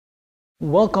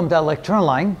Welcome to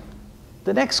Electron.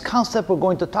 The next concept we're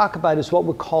going to talk about is what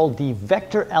we call the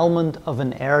vector element of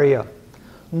an area.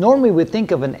 Normally we think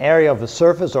of an area of a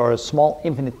surface or a small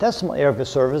infinitesimal area of a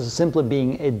surface as simply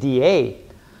being a dA.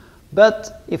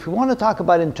 But if we want to talk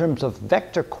about it in terms of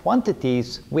vector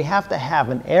quantities, we have to have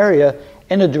an area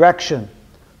and a direction.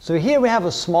 So here we have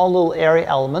a small little area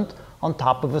element on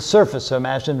top of a surface. So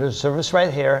imagine there's a surface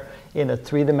right here in a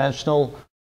three-dimensional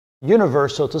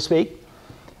universe, so to speak.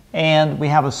 And we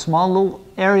have a small little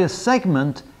area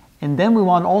segment, and then we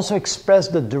want to also express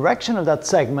the direction of that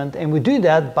segment, and we do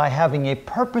that by having a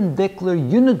perpendicular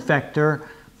unit vector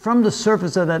from the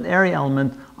surface of that area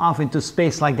element off into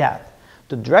space like that.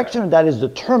 The direction of that is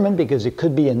determined because it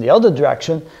could be in the other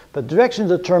direction, but direction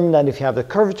is determined that if you have the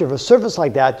curvature of a surface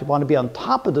like that, you want to be on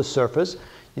top of the surface.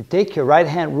 You take your right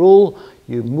hand rule,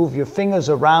 you move your fingers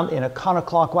around in a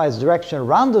counterclockwise direction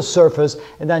around the surface,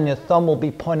 and then your thumb will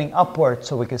be pointing upward.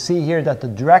 So we can see here that the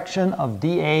direction of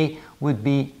dA would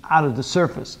be out of the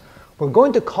surface. We're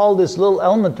going to call this little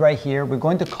element right here, we're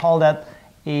going to call that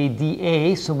a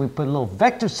dA, so we put a little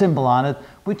vector symbol on it,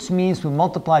 which means we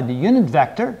multiply the unit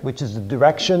vector, which is the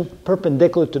direction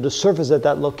perpendicular to the surface at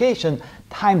that location,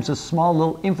 times a small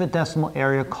little infinitesimal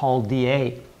area called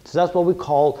dA. So that's what we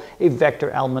call a vector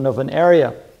element of an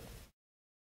area.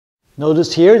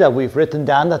 Notice here that we've written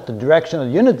down that the direction of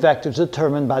the unit vector is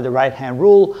determined by the right-hand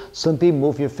rule. Simply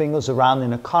move your fingers around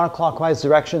in a counterclockwise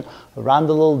direction around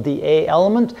the little dA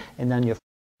element, and then your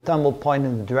thumb will point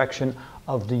in the direction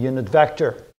of the unit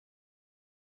vector.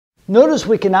 Notice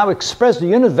we can now express the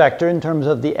unit vector in terms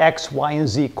of the x, y, and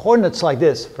z coordinates like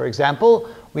this. For example,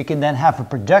 we can then have a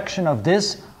projection of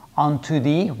this onto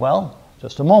the, well,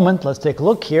 just a moment, let's take a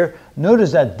look here.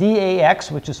 Notice that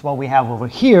dAx, which is what we have over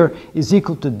here, is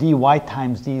equal to dy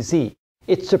times dz.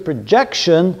 It's a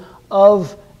projection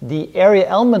of the area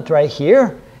element right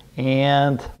here,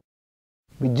 and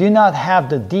we do not have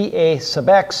the dA sub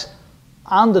x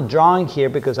on the drawing here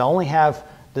because I only have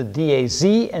the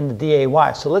dAz and the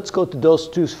dAy. So let's go to those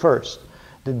two first.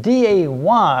 The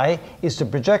dAy is the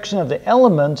projection of the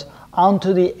element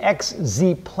onto the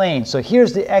xz plane. So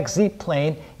here's the xz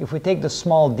plane. If we take the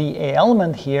small dA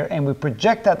element here and we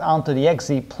project that onto the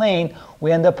xz plane,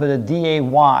 we end up with a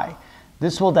dAy.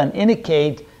 This will then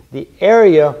indicate the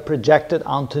area projected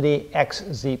onto the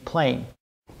xz plane.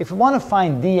 If we want to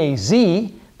find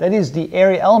dAz, that is the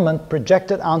area element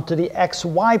projected onto the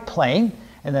xy plane,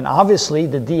 and then obviously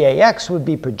the dAx would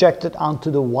be projected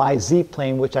onto the yz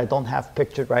plane, which I don't have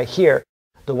pictured right here.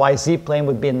 The yz plane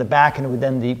would be in the back and it would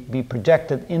then be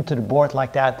projected into the board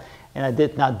like that, and I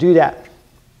did not do that.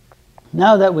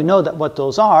 Now that we know what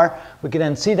those are, we can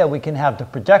then see that we can have the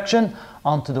projection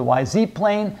onto the yz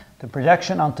plane, the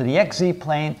projection onto the xz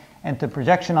plane, and the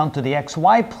projection onto the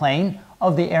xy plane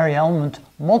of the area element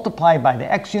multiplied by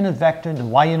the x unit vector, the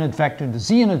y unit vector, the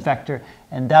z unit vector,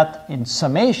 and that in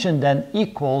summation then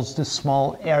equals the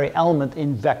small area element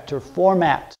in vector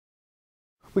format.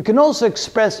 We can also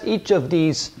express each of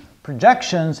these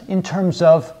projections in terms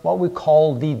of what we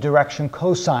call the direction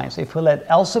cosines. If we let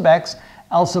L sub x,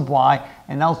 L sub y,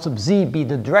 and L sub z be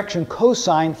the direction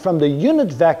cosine from the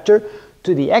unit vector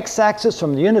to the x-axis,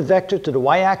 from the unit vector to the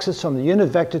y-axis, from the unit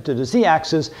vector to the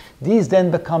z-axis, these then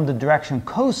become the direction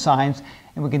cosines,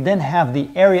 and we can then have the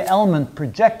area element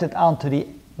projected onto the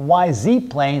yz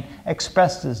plane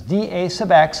expressed as dA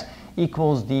sub x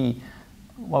equals the,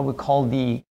 what we call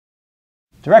the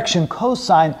direction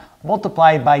cosine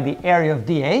multiplied by the area of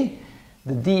dA.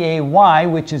 The dAy,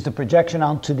 which is the projection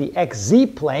onto the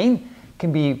xz plane,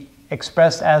 can be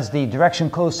expressed as the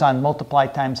direction cosine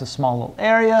multiplied times a small little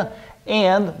area,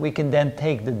 and we can then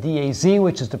take the dAz,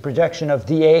 which is the projection of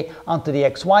dA onto the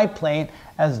xy plane,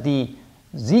 as the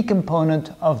z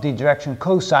component of the direction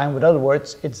cosine. In other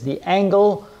words, it's the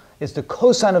angle, it's the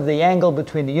cosine of the angle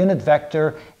between the unit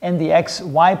vector and the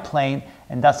xy plane,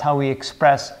 and that's how we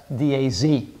express dAz.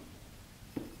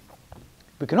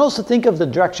 We can also think of the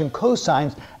direction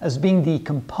cosines as being the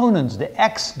components, the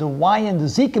x, the y, and the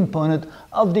z component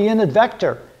of the unit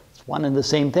vector. It's one and the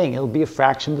same thing. It'll be a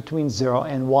fraction between 0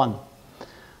 and 1.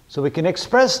 So we can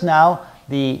express now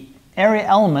the area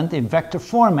element in vector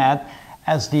format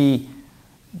as the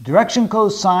direction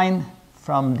cosine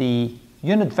from the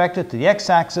unit vector to the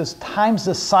x-axis times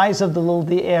the size of the little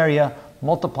d area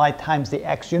multiplied times the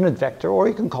x unit vector, or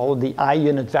you can call it the I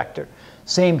unit vector.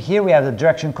 Same here, we have the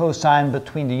direction cosine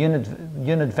between the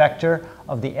unit vector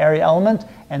of the area element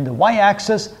and the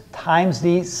y-axis times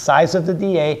the size of the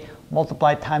dA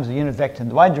multiplied times the unit vector in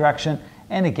the y direction,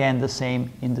 and again the same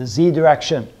in the z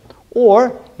direction.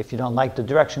 Or, if you don't like the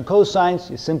direction cosines,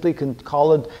 you simply can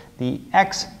call it the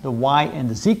x, the y, and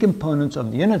the z components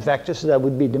of the unit vector. So that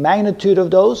would be the magnitude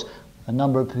of those, a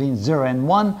number between 0 and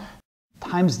 1,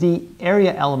 times the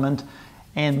area element,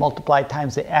 and multiply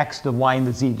times the x, the y, and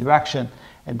the z direction.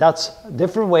 And that's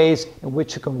different ways in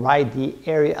which you can write the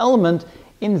area element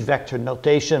in vector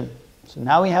notation. So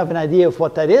now we have an idea of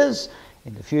what that is.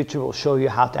 In the future, we'll show you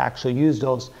how to actually use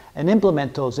those and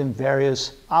implement those in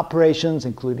various operations,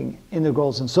 including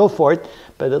integrals and so forth.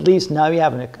 But at least now you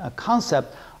have a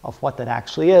concept of what that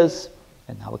actually is,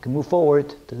 and now we can move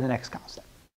forward to the next concept.